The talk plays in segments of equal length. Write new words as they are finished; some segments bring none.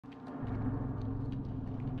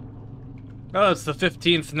Oh, it's the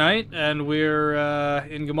 15th night, and we're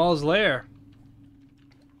in Gamal's lair.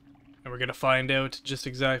 And we're gonna find out just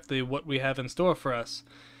exactly what we have in store for us.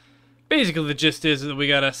 Basically, the gist is that we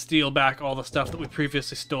gotta steal back all the stuff that we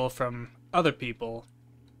previously stole from other people.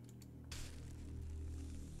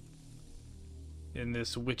 In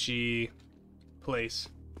this witchy place.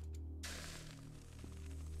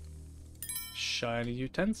 Shiny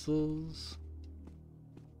utensils.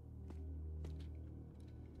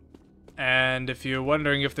 And if you're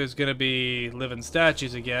wondering if there's gonna be living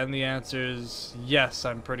statues again, the answer is yes,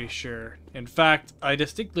 I'm pretty sure. In fact, I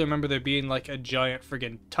distinctly remember there being like a giant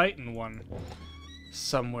friggin' Titan one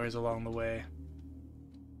somewheres along the way.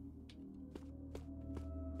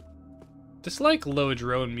 Just like low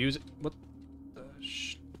drone music. What the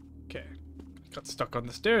okay. Got stuck on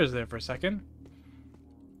the stairs there for a second.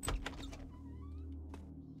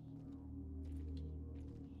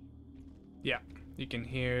 Yeah. You can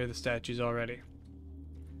hear the statues already.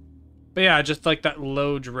 But yeah, just like that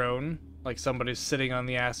low drone, like somebody's sitting on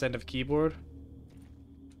the ass end of keyboard.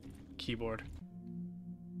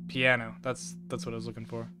 Piano. That's what I was looking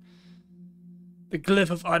for. The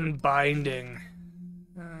Glyph of Unbinding.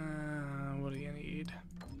 What do you need?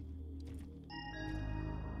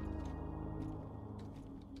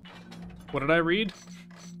 What did I read?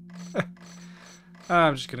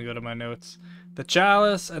 I'm just gonna go to my notes. The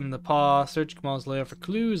Chalice and the Paw search Gamal's lair for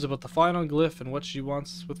clues about the final glyph and what she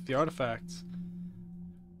wants with the artifacts.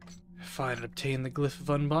 Find and obtain the Glyph of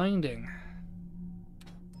Unbinding,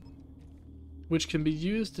 which can be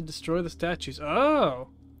used to destroy the statues. Oh!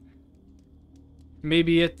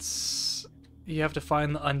 Maybe it's... you have to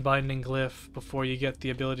find the Unbinding Glyph before you get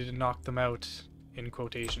the ability to knock them out, in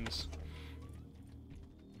quotations.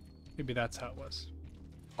 Maybe that's how it was.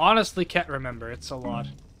 Honestly, can't remember. It's a lot.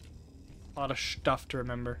 A lot of stuff to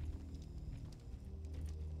remember.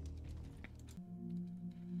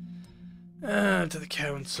 To the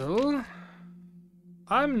council.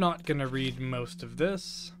 I'm not gonna read most of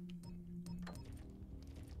this.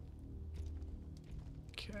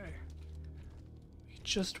 Okay. We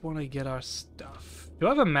just want to get our stuff. Do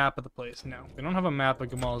I have a map of the place? No. We don't have a map of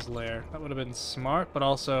Gamal's lair. That would have been smart, but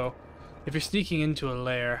also, if you're sneaking into a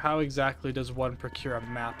lair, how exactly does one procure a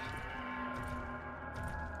map?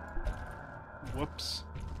 Whoops.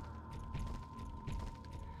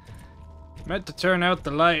 Meant to turn out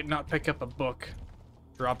the light, not pick up a book.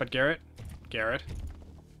 Drop it, Garrett. Garrett.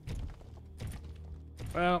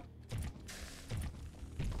 Well.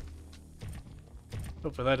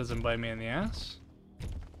 Hopefully that doesn't bite me in the ass.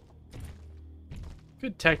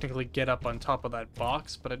 Could technically get up on top of that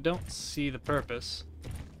box, but I don't see the purpose.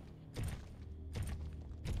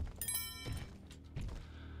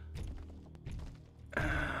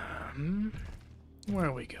 Where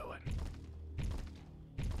are we going?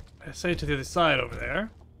 I say to the other side over there.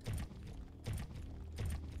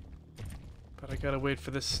 But I gotta wait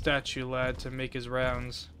for this statue lad to make his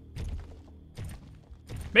rounds.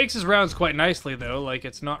 Makes his rounds quite nicely though, like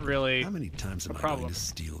it's not really How many times am I going to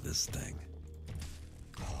steal this thing?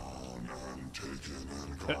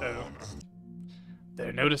 Uh-oh.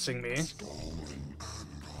 They're noticing me.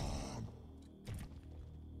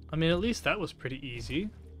 I mean, at least that was pretty easy.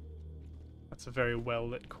 That's a very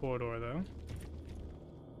well-lit corridor, though.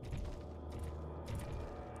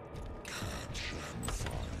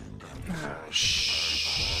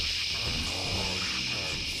 Shit.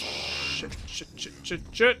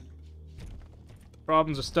 The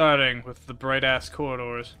problems are starting with the bright-ass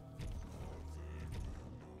corridors.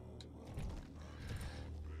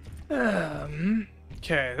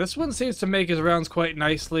 Okay, this one seems to make his rounds quite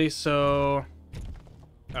nicely, so...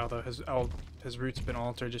 although his route's been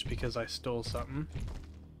altered just because I stole something.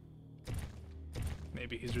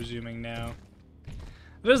 Maybe he's resuming now.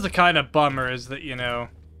 It is the kind of bummer is that, you know,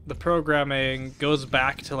 the programming goes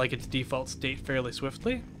back to like its default state fairly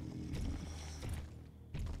swiftly.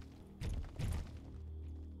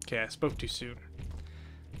 Okay, I spoke too soon.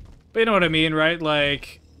 But you know what I mean, right?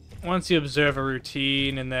 Like, once you observe a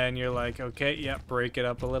routine and then you're like, okay, yeah, break it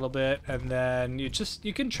up a little bit, and then you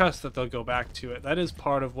can trust that they'll go back to it. That is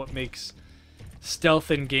part of what makes stealth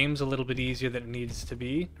in games a little bit easier than it needs to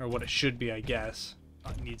be, or what it should be, I guess.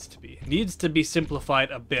 Not needs to be. It needs to be simplified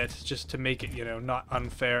a bit just to make it, you know, not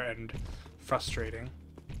unfair and frustrating.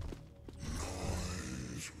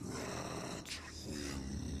 Noise, rat,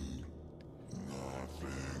 wind,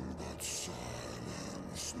 nothing but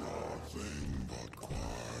silence, nothing but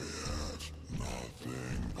quiet,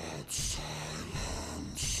 nothing but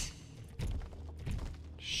silence.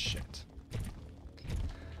 Shit.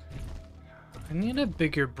 I need a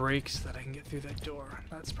bigger break so that I can get through that door.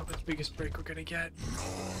 That's probably the biggest break we're gonna get.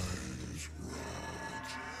 Noise,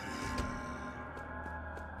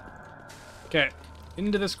 Okay,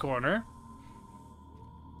 into this corner.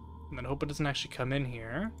 And then hope it doesn't actually come in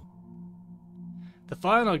here. The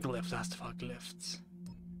final glyph. That's the fuck glyphs.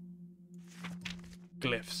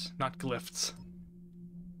 Glyphs, not glyphs.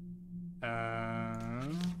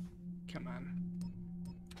 Come on.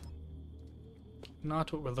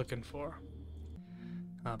 Not what we're looking for.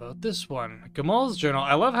 How about this one? Gamal's journal.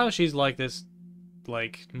 I love how she's like this,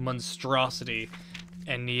 like, monstrosity,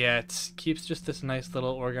 and yet keeps just this nice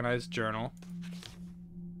little organized journal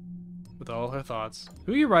with all her thoughts.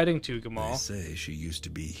 Who are you writing to, Gamal? They say she used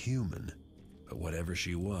to be human, but whatever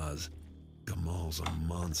she was, Gamal's a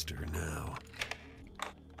monster now.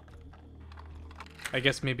 I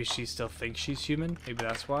guess maybe she still thinks she's human. Maybe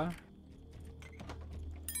that's why.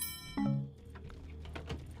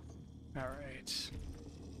 Alright.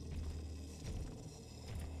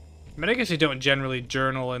 I mean, I guess you don't generally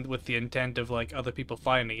journal with the intent of, like, other people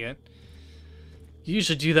finding it. You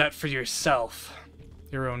usually do that for yourself.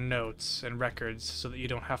 Your own notes and records, so that you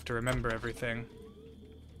don't have to remember everything.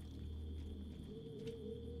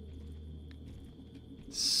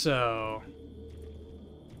 So...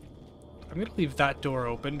 I'm gonna leave that door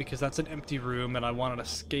open because that's an empty room and I want an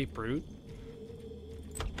escape route.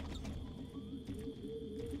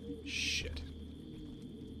 Shit.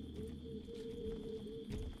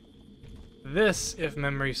 This, if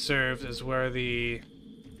memory serves, is where the...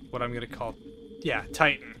 what I'm gonna call... yeah,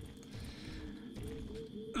 Titan.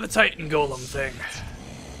 The Titan Golem thing.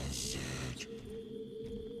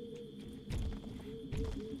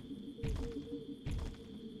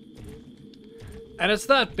 And it's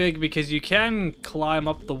that big because you can climb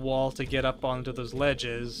up the wall to get up onto those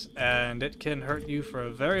ledges, and it can hurt you for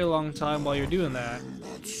a very long time while you're doing that.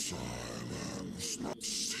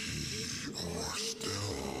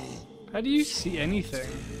 How do you see anything?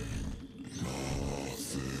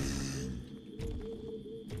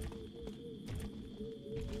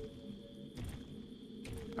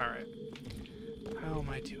 Alright. How am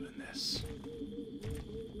I doing this?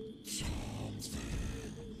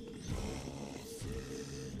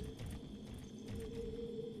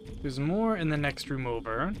 There's more in the next room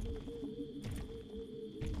over.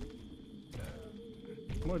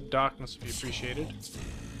 More darkness would be appreciated.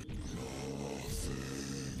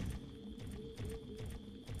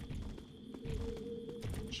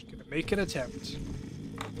 Just gonna make an attempt.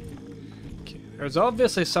 Okay, there's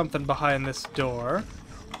obviously something behind this door.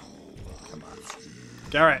 Come on.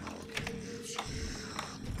 Garrett.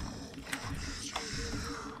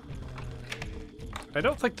 I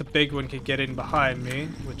don't think the big one can get in behind me,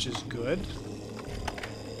 which is good.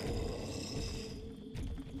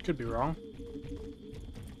 Could be wrong.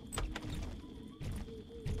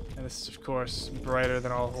 And this is, of course, brighter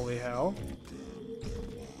than all holy hell.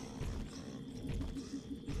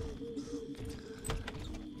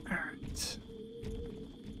 Alright.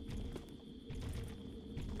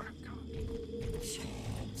 Oh, God.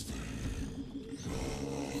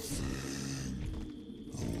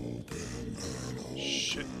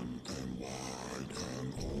 Shit.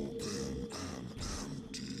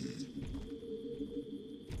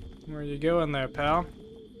 Where are you going there, pal?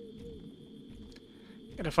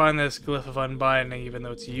 Gotta find this glyph of unbinding, even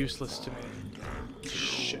though it's useless to me.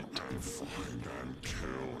 Shit.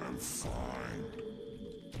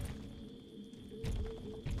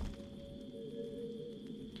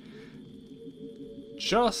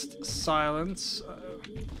 Just silence.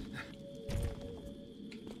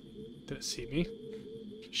 Did it see me?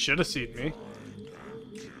 Should have seen me.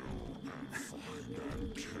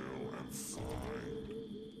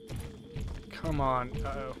 Come on.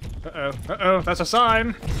 Uh-oh. Uh-oh. Uh-oh. That's a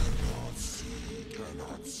sign!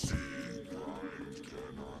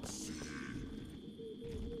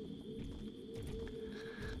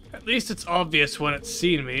 At least it's obvious when it's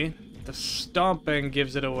seen me. The stomping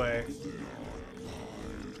gives it away.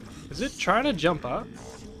 Is it trying to jump up?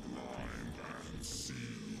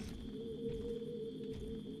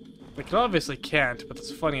 It obviously can't, but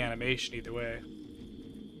it's a funny animation either way.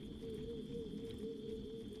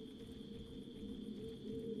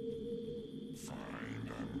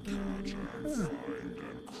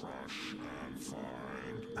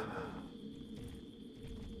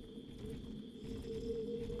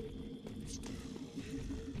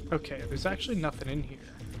 Okay, there's actually nothing in here.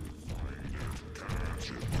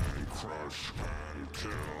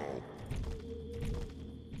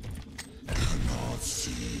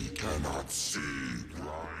 Cannot see.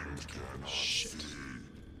 Shit.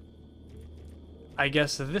 I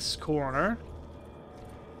guess this corner.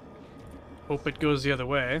 Hope it goes the other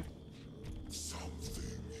way. Something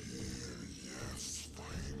here, yes,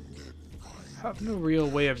 find it, have no real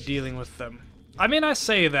way of dealing with them. I mean, I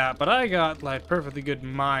say that, but I got, like, perfectly good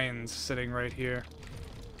mines sitting right here.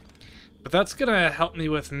 But that's gonna help me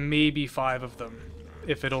with maybe 5 of them,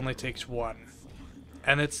 if it only takes 1.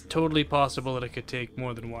 And it's totally possible that it could take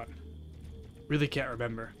more than 1. Really can't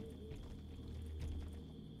remember.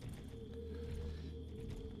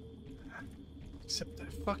 Except I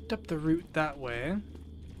fucked up the route that way.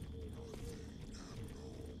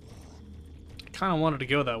 I kind of wanted to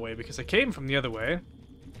go that way because I came from the other way.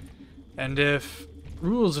 And if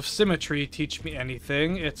rules of symmetry teach me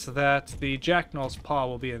anything, it's that the Jacknawls Paw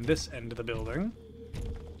will be in this end of the building.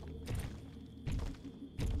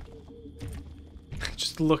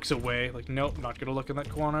 Just looks away, like, nope, not gonna look in that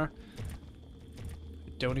corner. I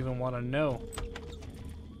don't even want to know.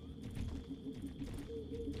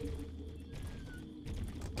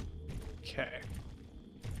 Okay.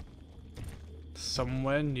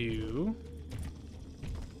 Somewhere new.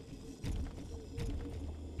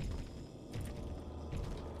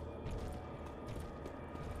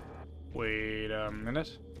 Wait a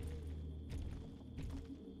minute.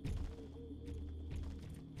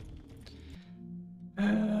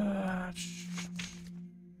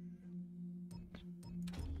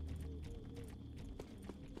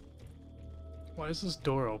 Why is this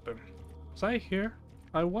door open? Was I here?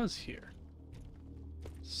 I was here.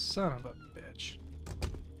 Son of a bitch.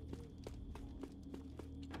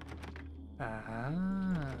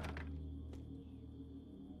 Ah.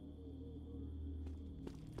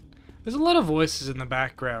 There's a lot of voices in the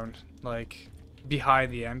background, like,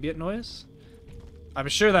 behind the ambient noise. I'm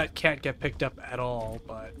sure that can't get picked up at all,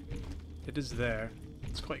 but it is there.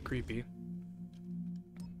 It's quite creepy.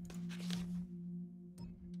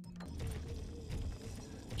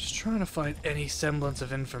 Just trying to find any semblance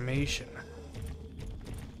of information.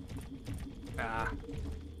 Ah.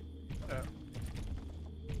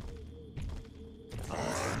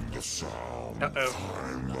 Find the sound, Uh-oh.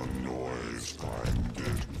 find the noise, find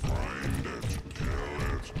it, kill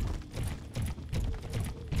it.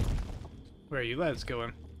 Where are you lads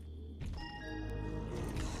going?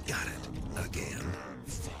 Got it. Again.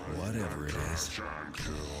 Whatever it is. And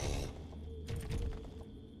kill.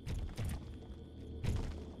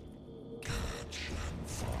 Catch and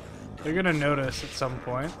find, They're gonna notice at some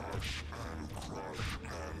point. crush and crush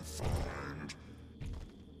and find.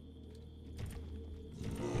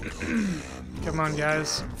 Come on,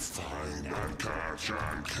 guys. Find and catch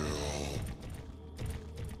and kill.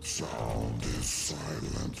 Sound is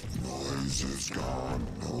silent, noise is gone.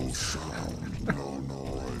 No sound, no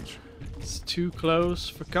noise. It's too close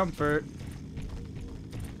for comfort.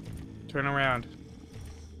 Turn around.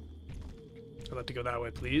 I'd like to go that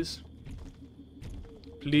way, please.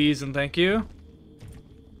 Please and thank you.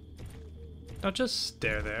 Don't just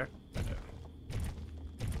stare there.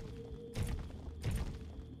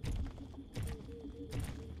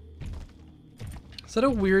 Is that a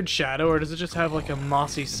weird shadow, or does it just have like a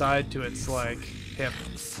mossy side to its like hip?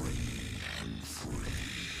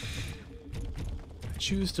 I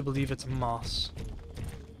choose to believe it's moss.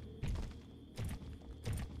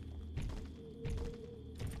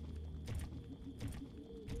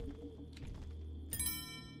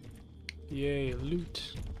 Yay,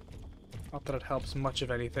 loot. Not that it helps much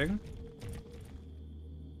of anything.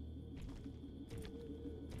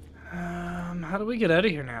 How do we get out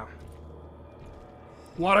of here now?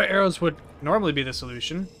 Water arrows would normally be the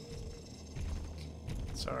solution.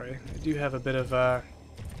 Sorry, I do have a bit of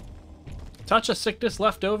touch of sickness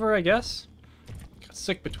left over, I guess. Got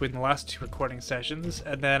sick between the last 2 recording sessions,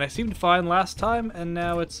 and then I seemed fine last time, and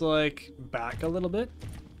now it's like back a little bit.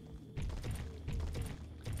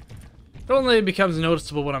 It only becomes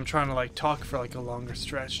noticeable when I'm trying to like talk for like a longer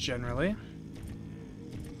stretch generally.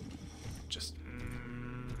 Just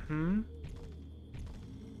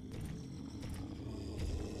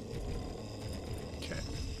Okay.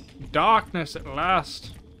 Darkness at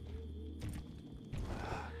last.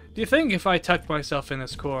 Do you think if I tuck myself in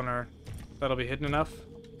this corner, that'll be hidden enough?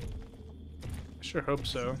 I sure hope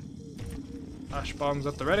so. Flash bombs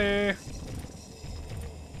at the ready.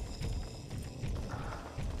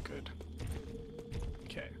 Good.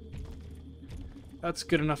 Okay. That's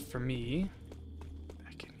good enough for me.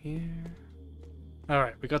 Back in here.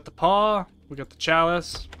 Alright, we got the paw, we got the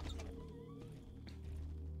chalice.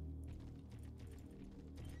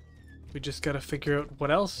 We just gotta figure out what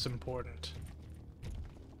else is important.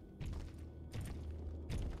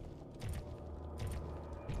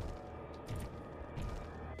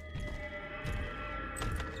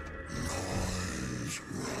 Noise,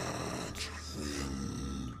 rat,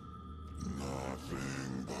 wind,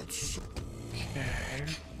 nothing but Okay.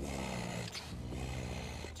 what,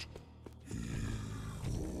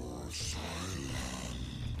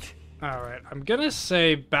 Alright, I'm gonna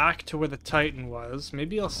say back to where the Titan was.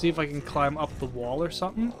 Maybe I'll see if I can climb up the wall or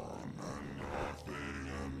something.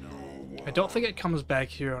 I don't think it comes back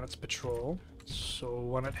here on its patrol. So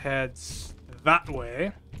when it heads that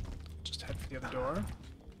way, just head for the other door.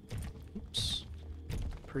 Oops.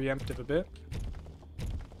 Preemptive a bit.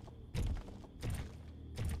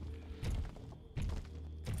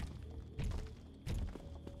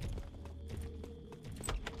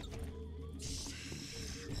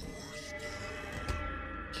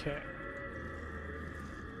 Okay.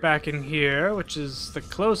 Back in here, which is the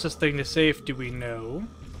closest thing to safety we know.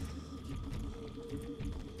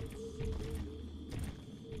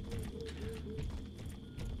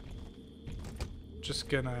 Just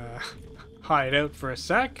gonna hide out for a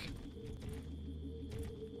sec.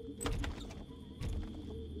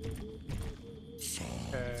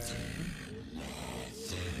 Okay.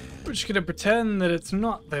 We're just gonna pretend that it's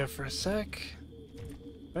not there for a sec.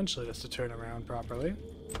 Eventually it has to turn around properly.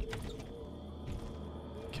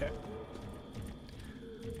 Okay.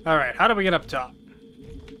 Alright, how do we get up top?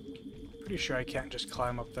 Pretty sure I can't just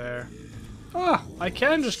climb up there. Ah, I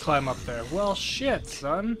can just climb up there. Well, shit,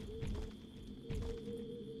 son.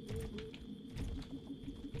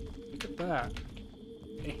 Look at that.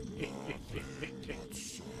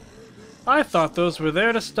 I thought those were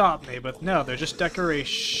there to stop me, but no, they're just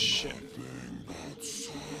decoration.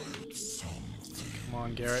 Come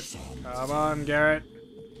on, Garrett. Come on, Garrett.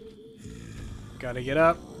 Gotta get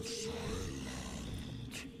up.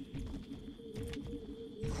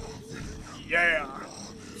 Yeah!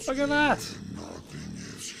 Look at that!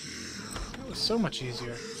 That was so much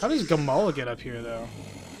easier. How does Gamal get up here, though?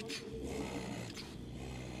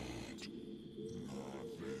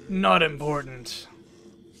 Not important.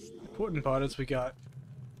 Important part is we got...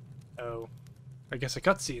 Oh. I guess a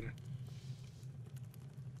cutscene.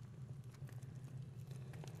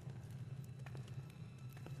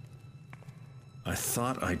 I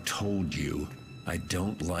thought I told you I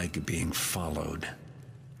don't like being followed.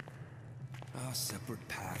 Our separate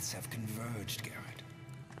paths have converged, Garrett.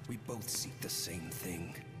 We both seek the same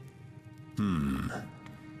thing.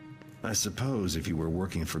 I suppose if you were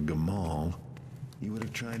working for Gamal, you would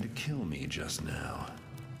have tried to kill me just now.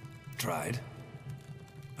 Tried?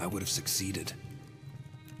 I would have succeeded.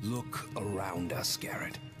 Look around us,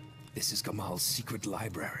 Garrett. This is Gamal's secret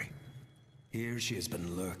library. Here she has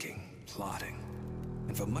been lurking, plotting,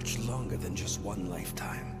 and for much longer than just one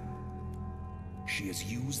lifetime. She has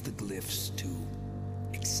used the glyphs to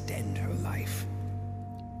extend her life.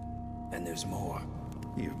 And there's more.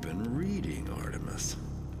 You've been reading, Artemis.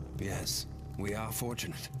 Yes, we are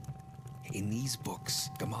fortunate. In these books,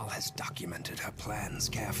 Gamal has documented her plans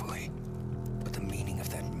carefully. But the meaning of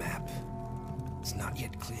that map is not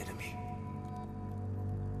yet clear to me.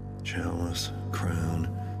 Chalice,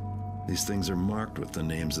 crown. These things are marked with the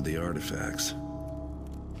names of the artifacts.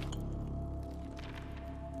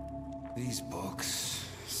 These books,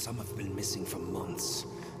 some have been missing for months,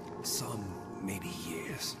 some maybe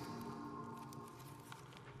years.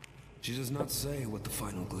 She does not say what the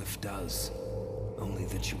final glyph does, only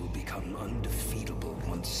that she will become undefeatable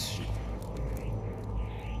once she...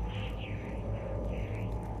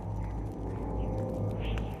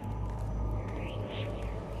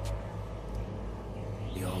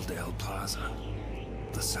 In Auldale Plaza,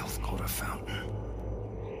 the South Quarter Fountain.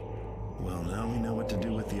 Well, now we know what to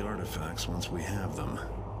do with the artifacts once we have them.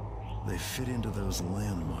 They fit into those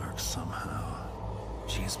landmarks somehow.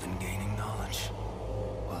 She has been gaining knowledge,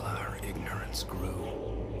 while our ignorance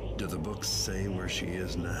grew. Do the books say where she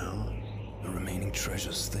is now? The remaining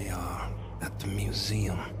treasures, they are at the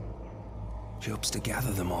museum. She hopes to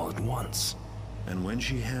gather them all at once. And when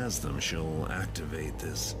she has them, she'll activate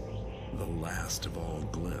this, the last of all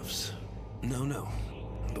glyphs. No.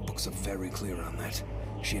 The books are very clear on that.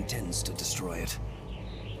 She intends to destroy it.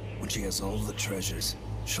 When she has all the treasures,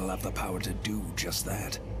 she'll have the power to do just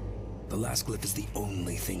that. The last glyph is the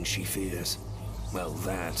only thing she fears. Well,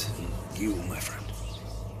 that, and you, my friend.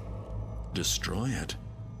 Destroy it?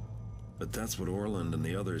 But that's what Orland and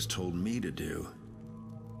the others told me to do.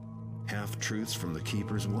 Half-truths from the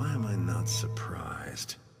Keepers, why am I not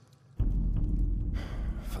surprised?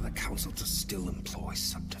 For the Council to still employ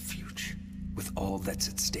subterfuge, with all that's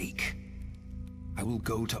at stake. I will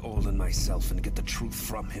go to Orland myself and get the truth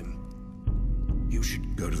from him. You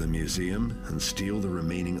should go to the museum and steal the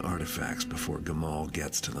remaining artifacts before Gamal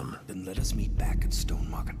gets to them. Then let us meet back at Stone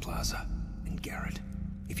Market Plaza. And Garrett,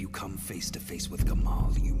 if you come face to face with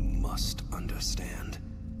Gamal, you must understand.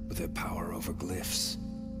 With her power over glyphs,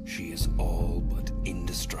 she is all but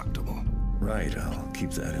indestructible. Right, I'll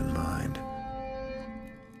keep that in mind.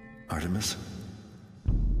 Artemis?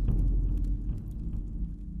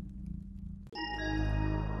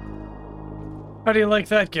 How do you like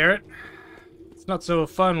that, Garrett? It's not so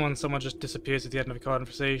fun when someone just disappears at the end of a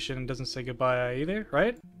conversation and doesn't say goodbye either,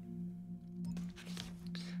 right?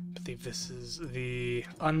 I believe this is the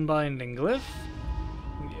Unbinding Glyph.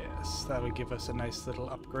 Yes, that would give us a nice little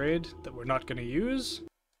upgrade that we're not going to use.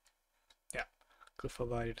 Yeah, Glyph will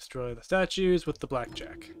allow you to destroy the statues with the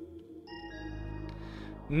Blackjack.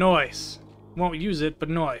 Nice. Won't use it, but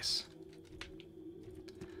nice.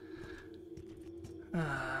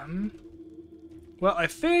 Well, I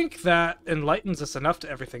think that enlightens us enough to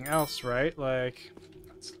everything else, right? Like,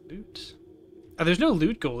 that's loot. There's no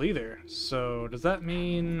loot goal either, so does that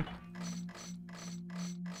mean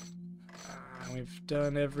we've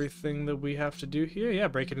done everything that we have to do here? Yeah,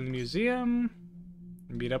 break into the museum,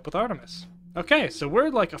 and meet up with Artemis. Okay, so we're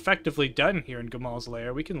like effectively done here in Gamal's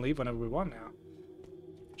Lair. We can leave whenever we want now,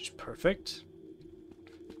 which is perfect.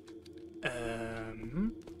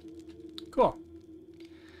 Cool.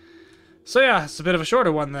 So yeah, it's a bit of a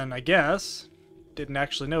shorter one then, I guess. Didn't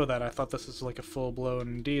actually know that. I thought this was like a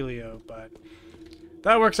full-blown dealio, but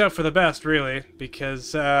that works out for the best, really,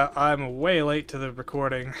 because I'm way late to the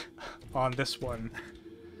recording on this one.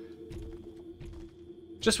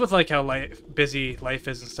 Just with like how busy life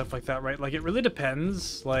is and stuff like that, right? Like it really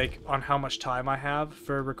depends, like, on how much time I have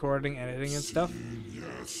for recording, editing, and stuff.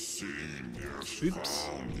 Oops.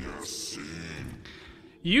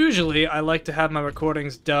 Usually, I like to have my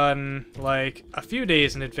recordings done, like, a few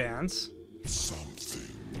days in advance.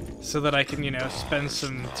 So that I can, you know, spend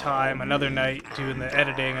some time another night doing the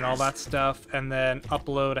editing and all that stuff, and then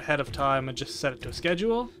upload ahead of time and just set it to a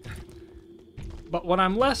schedule. But when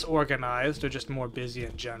I'm less organized, or just more busy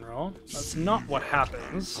in general, that's not what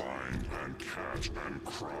happens.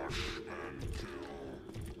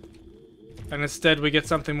 And instead we get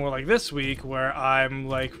something more like this week, where I'm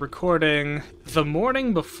like recording the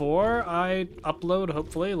morning before I upload,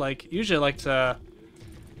 hopefully. Like, usually I like to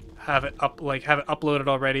have it uploaded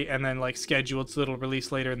already and then like scheduled so it'll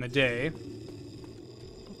release later in the day.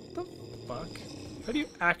 What the fuck? How do you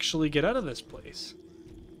actually get out of this place?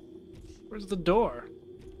 Where's the door?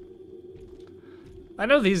 I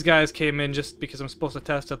know these guys came in just because I'm supposed to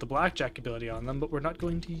test out the Blackjack ability on them, but we're not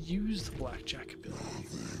going to use the Blackjack ability.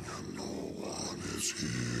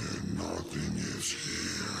 Nothing is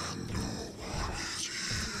here, no one is here.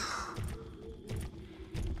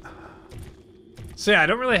 So yeah, I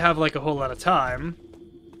don't really have like a whole lot of time.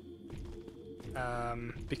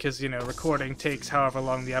 Because, you know, recording takes however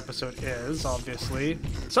long the episode is, obviously.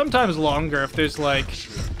 Sometimes longer if there's like,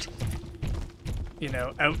 you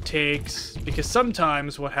know, outtakes. Because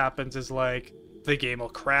sometimes what happens is like, the game will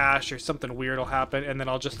crash or something weird will happen, and then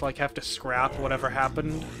I'll just like have to scrap whatever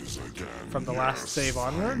happened from the last save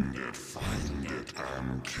onward.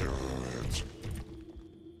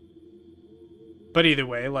 But either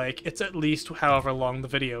way, like, it's at least however long the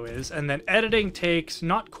video is, and then editing takes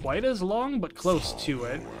not quite as long, but close to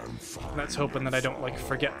it. And that's hoping that I don't like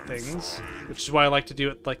forget things, which is why I like to do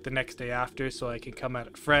it like the next day after, so I can come at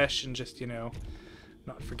it fresh and just, you know,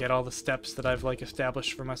 not forget all the steps that I've like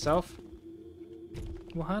established for myself.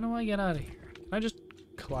 Well, how do I get out of here? Can I just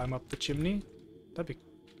climb up the chimney? That'd be...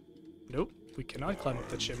 Nope, we cannot climb up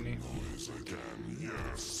the chimney. Okay.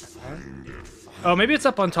 Oh, maybe it's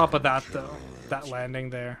up on top of that, though. That landing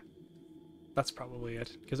there. That's probably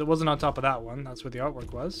it. Because it wasn't on top of that one. That's where the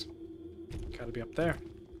artwork was. Gotta be up there.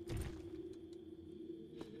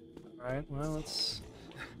 Alright, well, let's...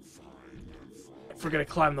 If we're gonna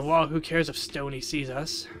climb the wall, who cares if Stoney sees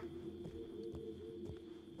us?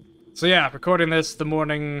 So yeah, recording this the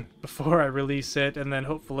morning before I release it, and then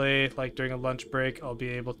hopefully, like during a lunch break, I'll be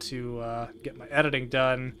able to get my editing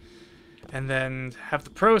done, and then have the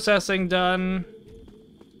processing done,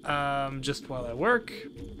 just while I work.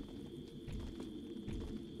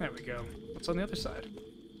 There we go. What's on the other side?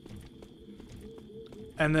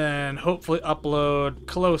 And then hopefully upload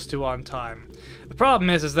close to on time. The problem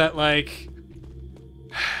is that like,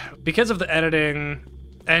 because of the editing,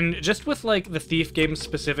 and just with, like, the Thief games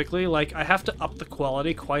specifically, like, I have to up the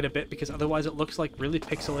quality quite a bit because otherwise it looks, like, really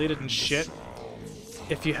pixelated and shit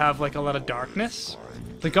if you have, like, a lot of darkness.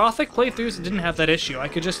 The Gothic playthroughs didn't have that issue. I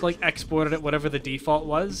could just, like, export it at whatever the default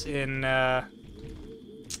was in, what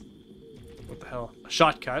the hell? A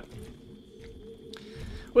Shotcut.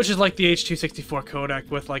 Which is, like, the H.264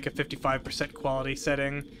 codec with, like, a 55% quality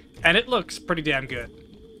setting. And it looks pretty damn good.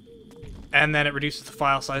 And then it reduces the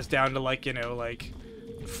file size down to, like, you know, like...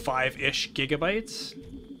 5-ish gigabytes,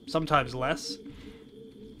 sometimes less.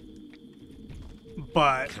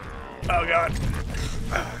 But oh god.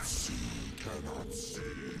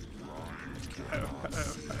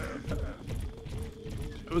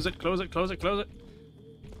 Close it, close it, close it, close it.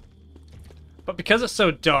 But because it's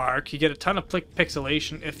so dark, you get a ton of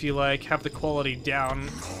pixelation if you like have the quality down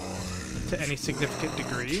to any significant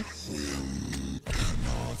degree.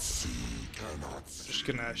 Just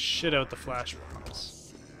gonna shit out the flash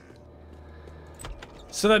bombs.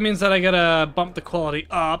 So that means that I gotta bump the quality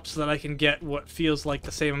up so that I can get what feels like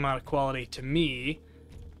the same amount of quality to me.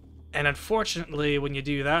 And unfortunately, when you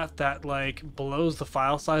do that, that like blows the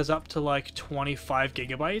file size up to like 25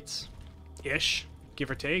 gigabytes ish, give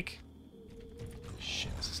or take.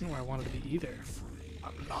 Shit, this isn't where I wanted to be either.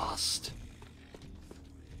 I'm lost.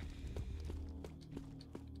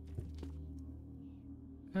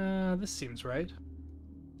 This seems right.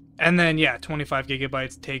 And then, yeah, 25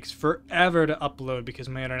 gigabytes takes forever to upload because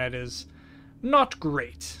my internet is not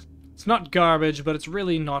great. It's not garbage, but it's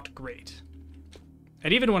really not great.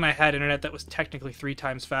 And even when I had internet that was technically 3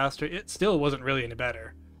 times faster, it still wasn't really any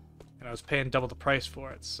better. And I was paying double the price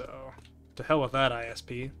for it, so to hell with that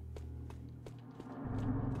ISP.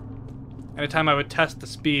 Anytime I would test the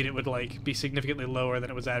speed, it would like be significantly lower than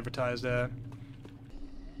it was advertised at.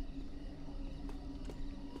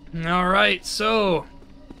 Alright, so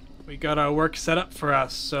we got our work set up for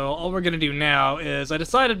us. So all we're gonna do now is, I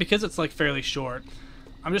decided because it's like fairly short,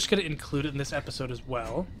 I'm just gonna include it in this episode as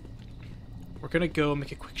well. We're gonna go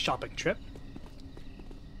make a quick shopping trip.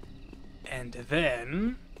 And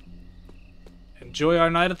then enjoy our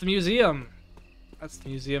night at the museum. That's the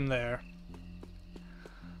museum there.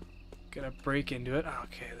 Gonna break into it.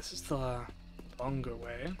 Okay, this is the longer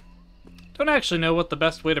way. Don't actually know what the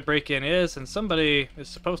best way to break in is, and somebody is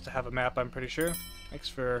supposed to have a map, I'm pretty sure. Thanks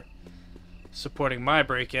for supporting my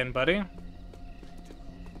break-in, buddy.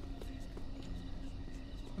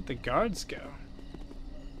 Where'd the guards go?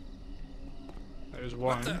 There's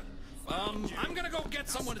one. I'm gonna go get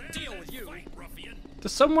someone to deal with you.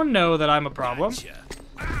 Does someone know that I'm a problem?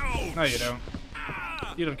 No, you don't.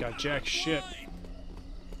 You don't got jack shit.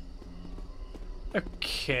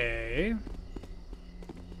 Okay.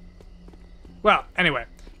 Well, anyway,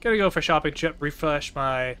 gonna go for shopping trip, replenish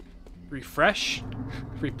my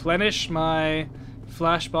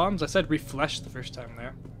flash bombs. I said refresh the first time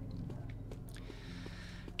there.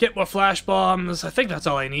 Get more flash bombs. I think that's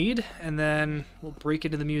all I need, and then we'll break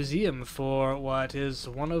into the museum for what is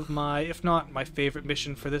one of my, if not my favorite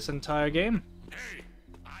mission for this entire game. Hey,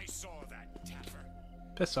 I saw that tapper.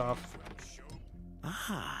 Piss off.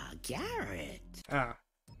 Ah, Garrett. Ah.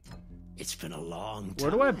 It's been a long time.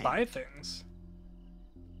 Where do I buy things?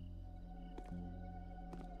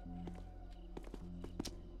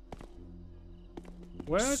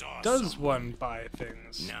 Where does one buy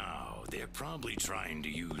things? No, they're probably trying to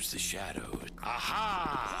use the shadows.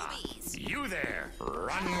 Aha! You there!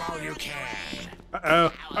 Run while you can.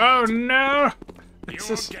 Uh-oh. Oh no! You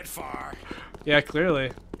won't get far. Yeah,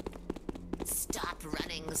 clearly. Stop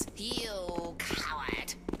running, you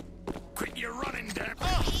coward. Quit your running, damn.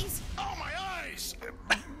 Please? Oh, my eyes! They're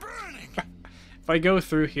burning! If I go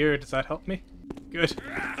through here, does that help me? Good.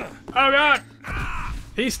 Oh god!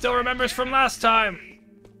 He still remembers from last time!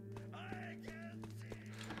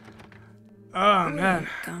 Oh man.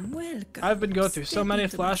 Welcome. I've been going through so Step many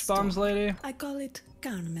into flash my bombs store. lately. I call it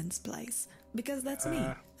Carmen's place because that's me.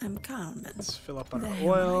 I'm Carmen. Let's fill up on The our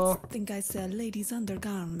Hemorrhoids oil. think I sell ladies'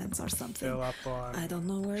 undergarments or something. Fill up on I don't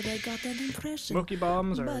know where they got that impression. smoky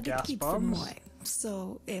bombs or but it gas keeps them bombs. away.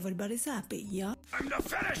 So everybody's happy, yeah? I'm to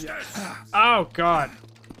finish this! Oh god.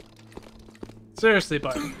 Seriously,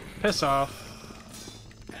 buddy. Piss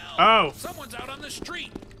off. Oh! Someone's out on the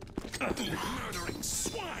street! Murdering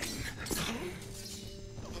swine!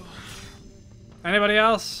 Anybody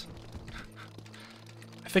else?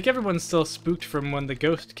 I think everyone's still spooked from when the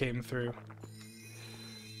ghost came through.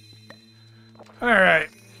 Alright.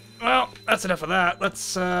 Well, that's enough of that.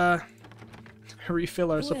 Let's,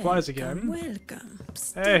 refill our supplies again. Welcome.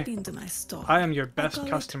 Step Hey, into my store. I am your I best call it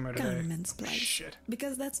customer today. Carmen's place. Shit.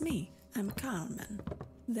 Because that's me. I'm Carmen.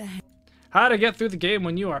 The How to get through the game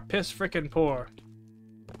when you are piss frickin' poor.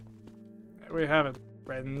 There we have it.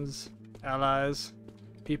 Friends, allies,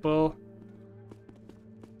 people.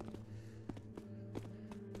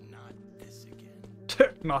 Not this again.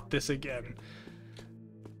 Not this again.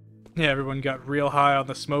 Yeah, everyone got real high on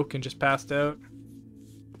the smoke and just passed out.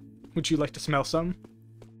 Would you like to smell some?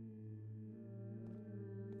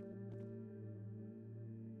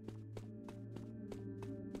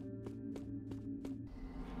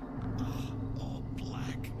 All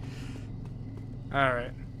black.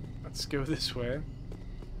 Alright, let's go this way.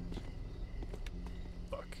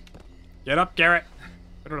 Look. Get up, Garrett!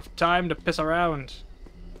 We don't have time to piss around.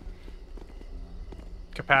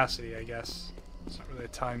 Capacity, I guess. It's not really a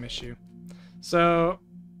time issue. So,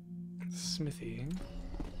 smithy.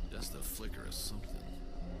 just a flicker of something.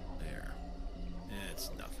 There.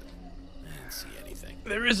 It's nothing. I didn't see anything.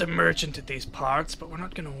 There is a merchant at these parts, but we're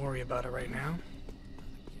not going to worry about it right now.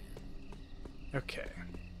 Okay.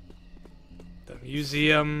 The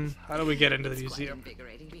museum. How do we get into the museum? Quite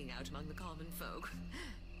invigorating being out among the common folk.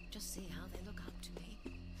 Just see how they look up to me.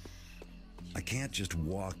 I can't just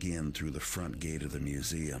walk in through the front gate of the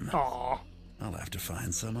museum. Aww. I'll have to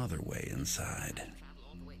find some other way inside. Travel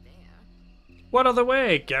all the way there. What other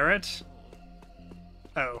way, Garrett?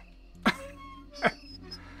 Oh.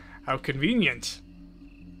 How convenient.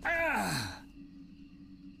 Ah.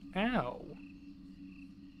 Ow.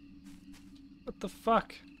 What the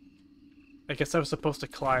fuck? I guess I was supposed to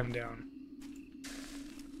climb down.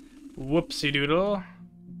 Whoopsie doodle.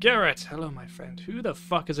 Garrett! Hello, my friend. Who the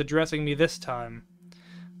fuck is addressing me this time?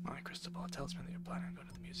 My crystal ball tells me that you're planning on going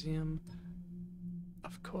to the museum.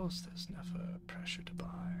 Of course, there's never pressure to buy.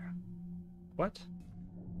 What?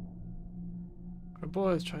 Our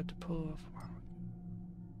boys tried to pull off.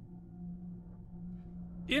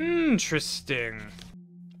 Interesting.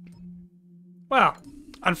 Well,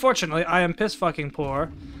 unfortunately, I am piss fucking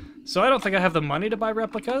poor, so I don't think I have the money to buy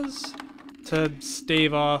replicas to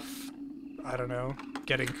stave off, I don't know,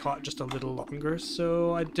 getting caught just a little longer,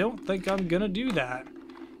 so I don't think I'm gonna do that.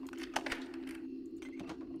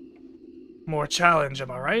 More challenge,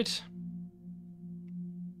 am I right?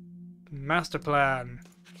 Master plan.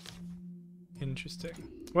 Interesting.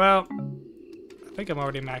 Well, I think I'm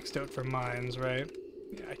already maxed out for mines, right?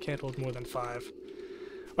 Yeah, I can't hold more than 5.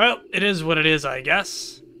 Well, it is what it is, I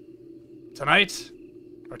guess. Tonight,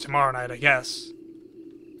 or tomorrow night, I guess,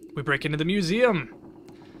 we break into the museum.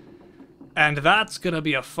 And that's gonna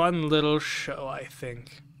be a fun little show, I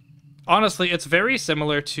think. Honestly, it's very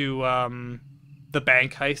similar to the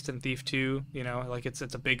bank heist in Thief 2. You know, like it's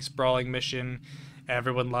a big sprawling mission.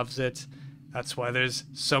 Everyone loves it. That's why there's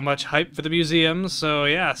so much hype for the museum. So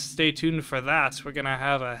yeah, stay tuned for that. We're gonna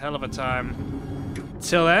have a hell of a time.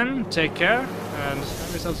 Till then, take care, and have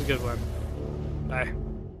yourselves a good one. Bye.